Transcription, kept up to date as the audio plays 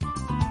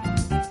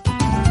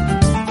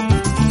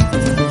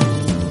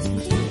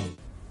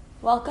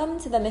Welcome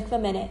to the Mikvah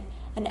Minute,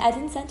 an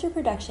Eden Center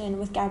production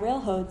with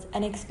Gabrielle Hodes,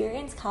 an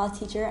experienced college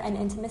teacher and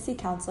intimacy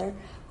counselor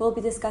who will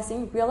be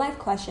discussing real-life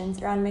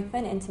questions around mikvah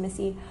and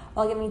intimacy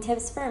while giving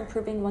tips for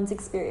improving one's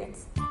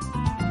experience.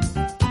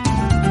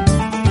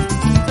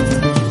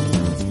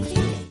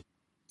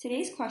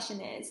 Today's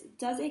question is,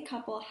 does a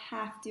couple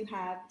have to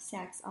have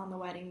sex on the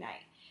wedding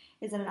night?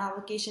 Is it an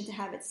obligation to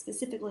have it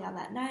specifically on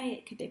that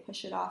night? Could they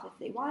push it off if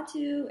they want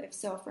to? If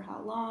so, for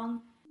how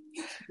long?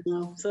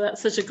 So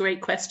that's such a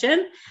great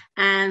question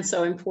and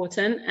so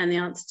important. And the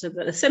answer to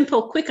the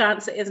simple, quick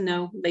answer is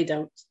no, they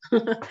don't.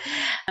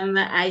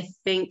 I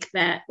think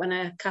that when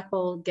a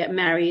couple get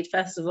married,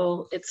 first of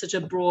all, it's such a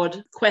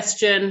broad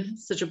question,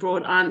 such a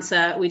broad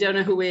answer. We don't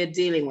know who we're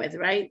dealing with,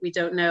 right? We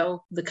don't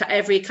know.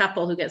 Every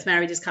couple who gets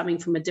married is coming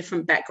from a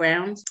different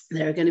background.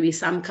 There are going to be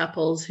some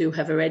couples who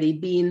have already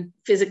been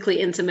physically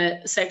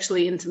intimate,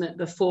 sexually intimate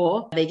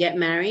before they get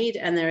married.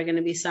 And there are going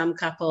to be some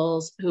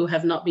couples who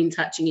have not been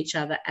touching each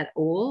other at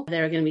all.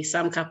 There are going to be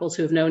some couples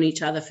who have known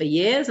each other for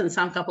years and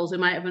some couples who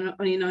might have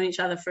only known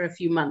each other for a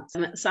few months.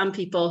 And some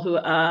people who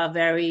are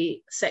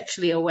very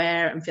sexually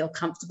aware and feel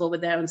comfortable with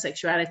their own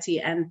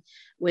sexuality and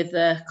with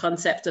the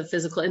concept of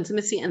physical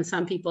intimacy, and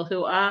some people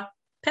who are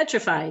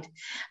petrified.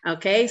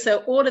 Okay, so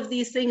all of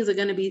these things are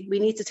going to be, we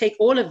need to take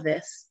all of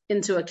this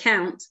into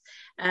account.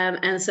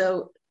 And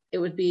so it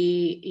would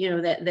be,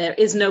 that there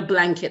is no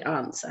blanket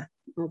answer.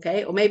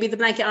 Okay, or maybe the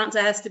blanket answer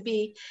has to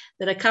be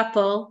that a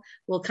couple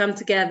will come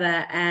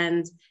together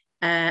and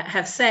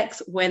have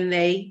sex when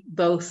they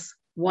both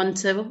want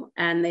to,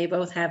 and they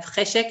both have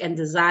cheshek and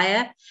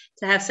desire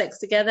to have sex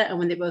together, and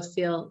when they both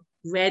feel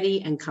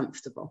ready and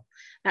comfortable.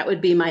 That would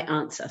be my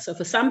answer. So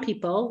for some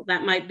people,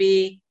 that might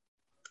be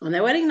on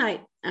their wedding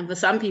night, and for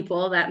some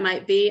people, that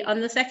might be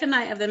on the second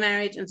night of their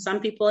marriage, and some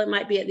people it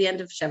might be at the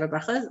end of Sheva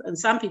Brachos, and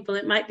some people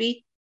it might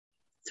be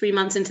 3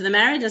 months into the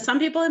marriage, and some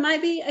people it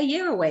might be a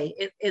year away.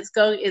 It's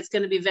going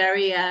to be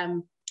very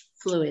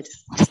fluid.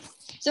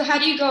 So how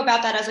do you go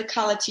about that as a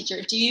kala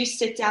teacher? Do you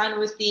sit down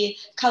with the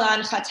kala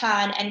and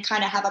chatan and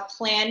kind of have a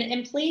plan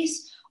in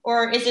place,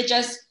 or is it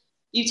just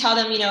you tell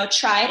them,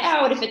 try it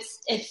out?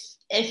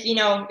 If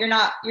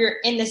you're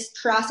in this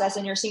process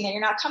and you're seeing that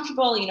you're not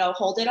comfortable,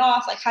 hold it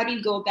off. Like, how do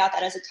you go about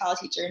that as a kala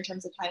teacher in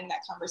terms of having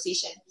that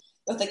conversation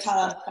with the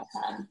kala and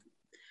chatan?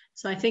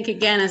 So I think,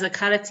 again, as a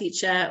kala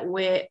teacher,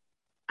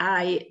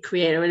 I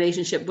create a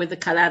relationship with the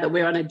kala, that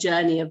we're on a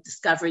journey of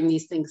discovering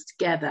these things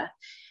together.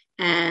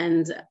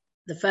 And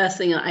the first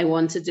thing that I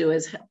want to do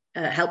is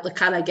help the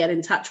kala get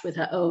in touch with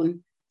her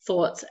own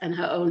thoughts and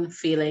her own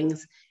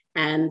feelings,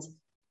 and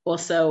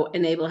also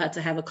enable her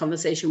to have a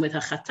conversation with her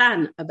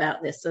chatan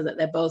about this so that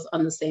they're both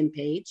on the same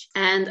page.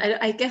 And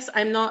I guess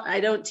I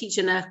don't teach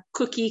in a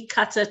cookie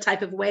cutter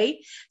type of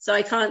way. So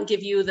I can't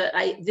give you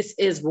this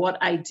is what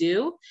I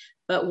do.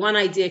 But one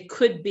idea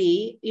could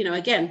be,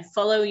 again,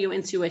 follow your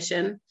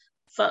intuition,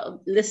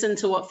 listen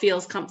to what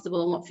feels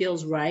comfortable and what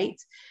feels right.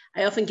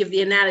 I often give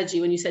the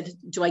analogy when you said,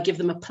 do I give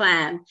them a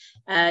plan?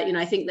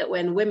 I think that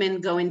when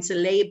women go into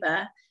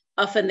labor,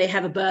 often they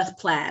have a birth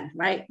plan,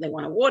 right? They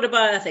want a water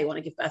birth, they want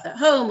to give birth at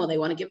home, or they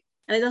want to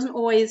and it doesn't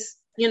always,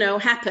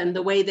 happen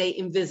the way they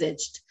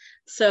envisaged.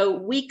 So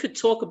we could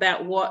talk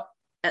about what,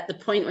 at the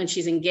point when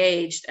she's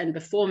engaged and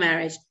before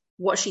marriage,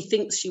 what she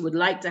thinks she would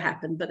like to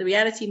happen, but the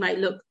reality might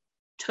look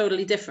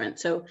totally different.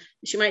 So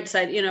she might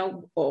decide,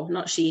 or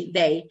not she,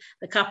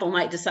 the couple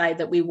might decide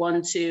that we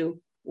want to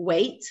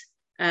wait,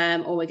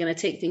 or we're going to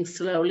take things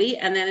slowly.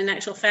 And then in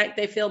actual fact,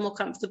 they feel more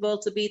comfortable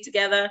to be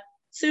together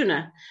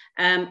sooner.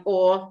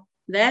 Or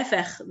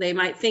they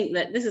might think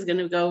that this is going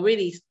to go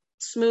really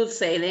smooth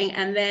sailing.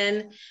 And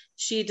then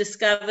she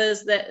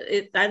discovers that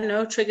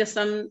it, triggers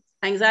some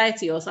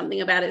anxiety or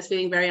something about it's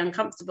feeling very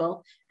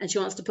uncomfortable. And she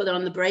wants to put it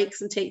on the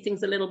brakes and take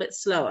things a little bit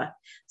slower.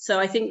 So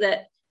I think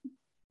that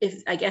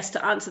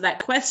to answer that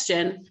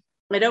question,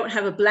 I don't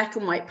have a black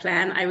and white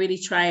plan. I really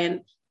try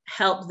and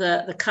help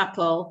the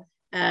couple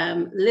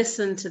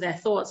listen to their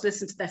thoughts,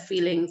 listen to their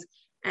feelings,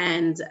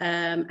 and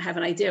have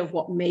an idea of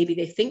what maybe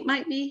they think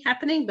might be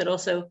happening, but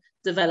also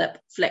develop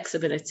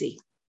flexibility.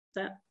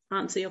 Does that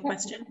answer your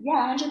question?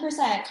 Yeah,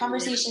 100%.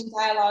 Conversation,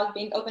 dialogue,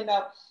 being open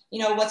about,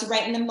 what's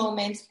right in the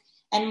moment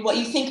and what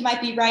you think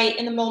might be right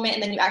in the moment,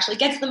 and then you actually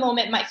get to the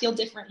moment, might feel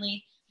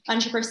differently,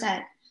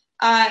 100%.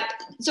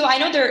 So I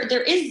know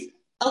there is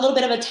a little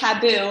bit of a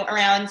taboo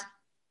around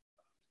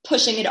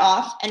pushing it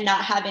off and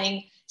not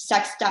having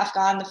sex stuff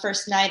on the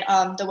first night,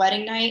 the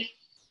wedding night.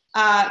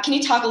 Can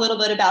you talk a little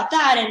bit about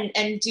that?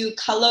 And do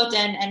kalot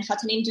and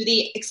chatanim, do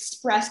they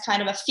express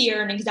kind of a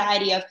fear and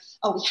anxiety of,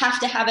 we have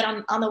to have it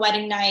on the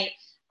wedding night?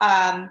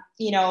 I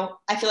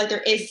feel like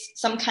there is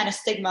some kind of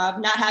stigma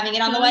of not having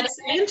it on the wedding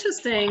night.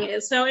 Interesting.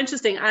 It's so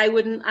interesting.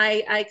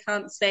 I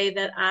can't say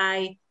that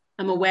I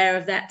am aware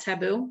of that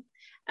taboo.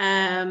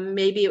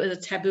 Maybe it was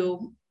a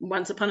taboo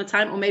once upon a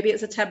time, or maybe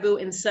it's a taboo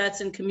in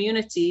certain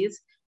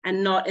communities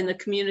and not in the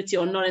community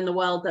or not in the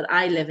world that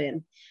I live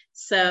in.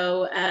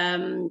 So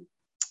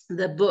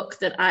the book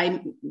that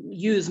I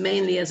use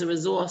mainly as a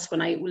resource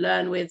when I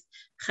learn with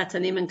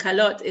chatanim and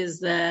kalot is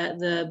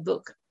the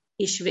book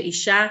Ish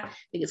Ve'isha. I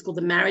think it's called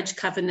The Marriage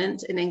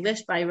Covenant in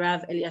English by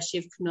Rav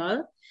Eliashiv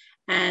Knoll.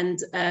 And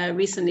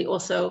recently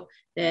also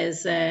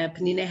there's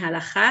Penine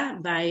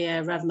Halacha by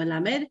Rav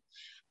Melamed.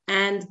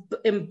 And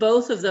in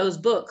both of those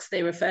books,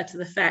 they refer to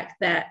the fact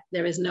that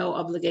there is no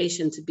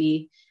obligation to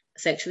be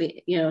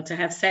sexually, to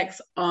have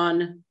sex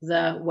on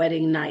the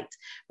wedding night.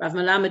 Rav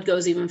Melamed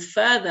goes even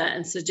further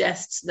and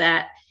suggests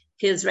that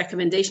his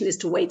recommendation is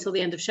to wait till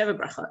the end of Sheva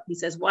Brachot. He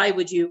says, why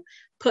would you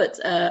put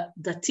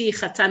Dati,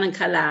 Chatan, and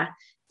Kala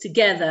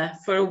together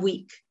for a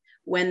week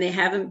when they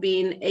haven't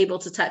been able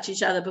to touch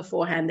each other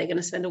beforehand? They're going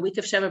to spend a week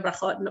of Sheva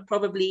Brachot,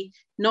 probably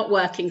not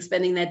working,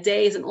 spending their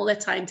days and all their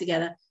time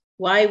together.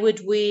 Why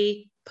would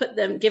we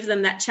give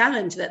them that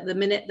challenge that the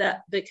minute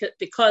that,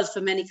 because for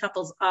many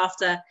couples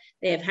after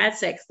they have had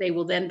sex, they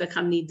will then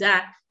become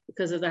nida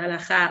because of the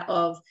halacha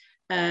of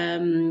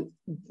dam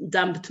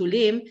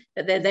b'tulim,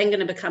 that they're then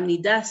going to become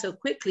nida so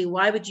quickly.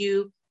 Why would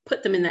you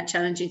put them in that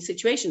challenging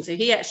situation? So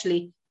he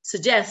actually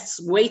suggests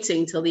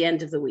waiting till the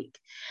end of the week.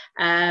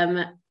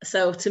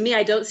 So to me,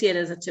 I don't see it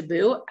as a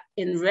taboo.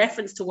 In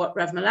reference to what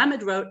Rav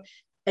Melamed wrote,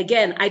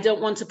 again, I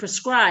don't want to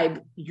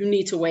prescribe, you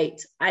need to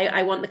wait.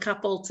 I want the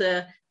couple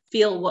to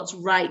feel what's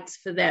right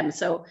for them.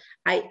 So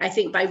I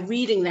think by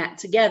reading that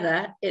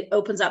together, it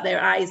opens up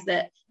their eyes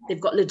that they've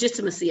got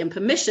legitimacy and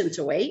permission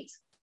to wait.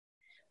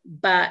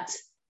 But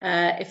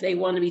if they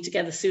want to be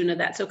together sooner,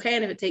 that's okay.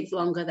 And if it takes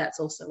longer,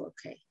 that's also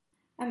okay.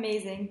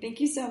 Amazing.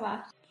 Thank you so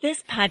much.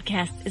 This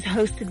podcast is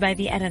hosted by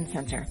the Eden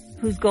Center,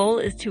 whose goal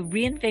is to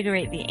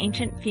reinvigorate the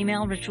ancient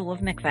female ritual of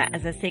mikveh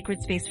as a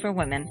sacred space for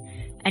women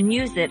and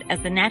use it as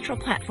the natural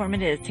platform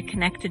it is to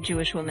connect to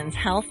Jewish women's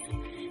health,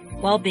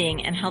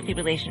 well-being, and healthy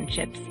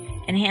relationships,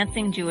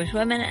 enhancing Jewish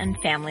women and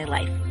family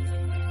life.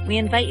 We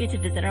invite you to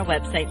visit our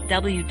website,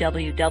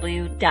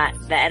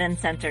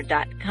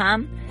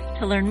 www.theedencenter.com,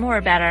 to learn more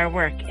about our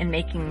work in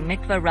making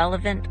mikveh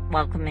relevant,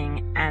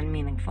 welcoming, and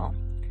meaningful.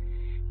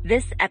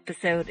 This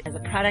episode is a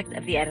product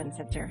of the Eden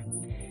Center.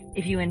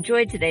 If you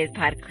enjoyed today's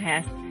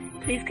podcast,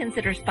 please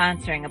consider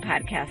sponsoring a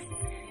podcast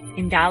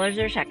in dollars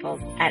or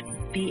shekels at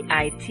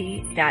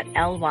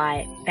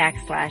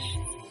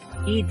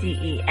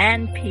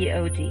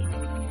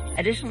bit.ly/EDENPOD.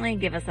 Additionally,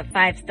 give us a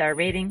 5-star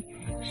rating,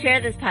 share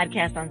this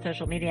podcast on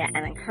social media,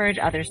 and encourage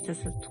others to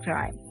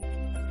subscribe.